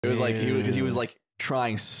was like because he was like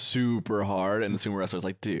trying super hard, and the sumo wrestler was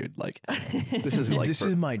like, dude, like this is like this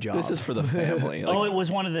is my job. This is for the family. Like, oh, it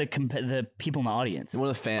was one of the people in the audience. one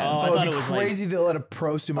of the fans. Oh, I thought it was crazy. They'll let a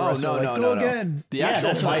pro sumo wrestler no, go again. The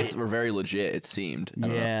actual fights were very legit. It seemed.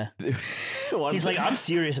 Yeah. He's like, I'm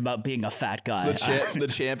serious about being a fat guy. The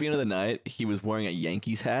champion of the night, he was wearing a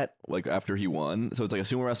Yankees hat, like after he won. So it's like a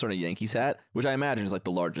sumo wrestler in a Yankees hat, which I imagine is like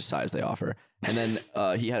the largest size they offer. And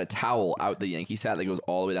then he had a towel out the Yankees hat that goes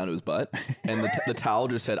all the way down to his butt, and the towel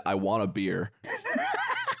just said, "I want a beer."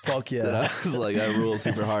 Fuck yeah! And I was like, that rules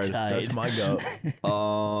super hard. That's my goat.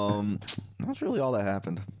 That's really all that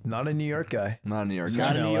happened. Not a New York guy. Not a New York guy.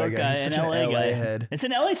 Not a New York guy. An LA guy. Head. It's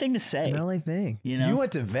an LA thing to say. An LA thing. You know? You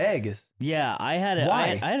went to Vegas. Yeah, I had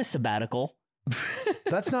a sabbatical.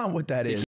 That's not what that is.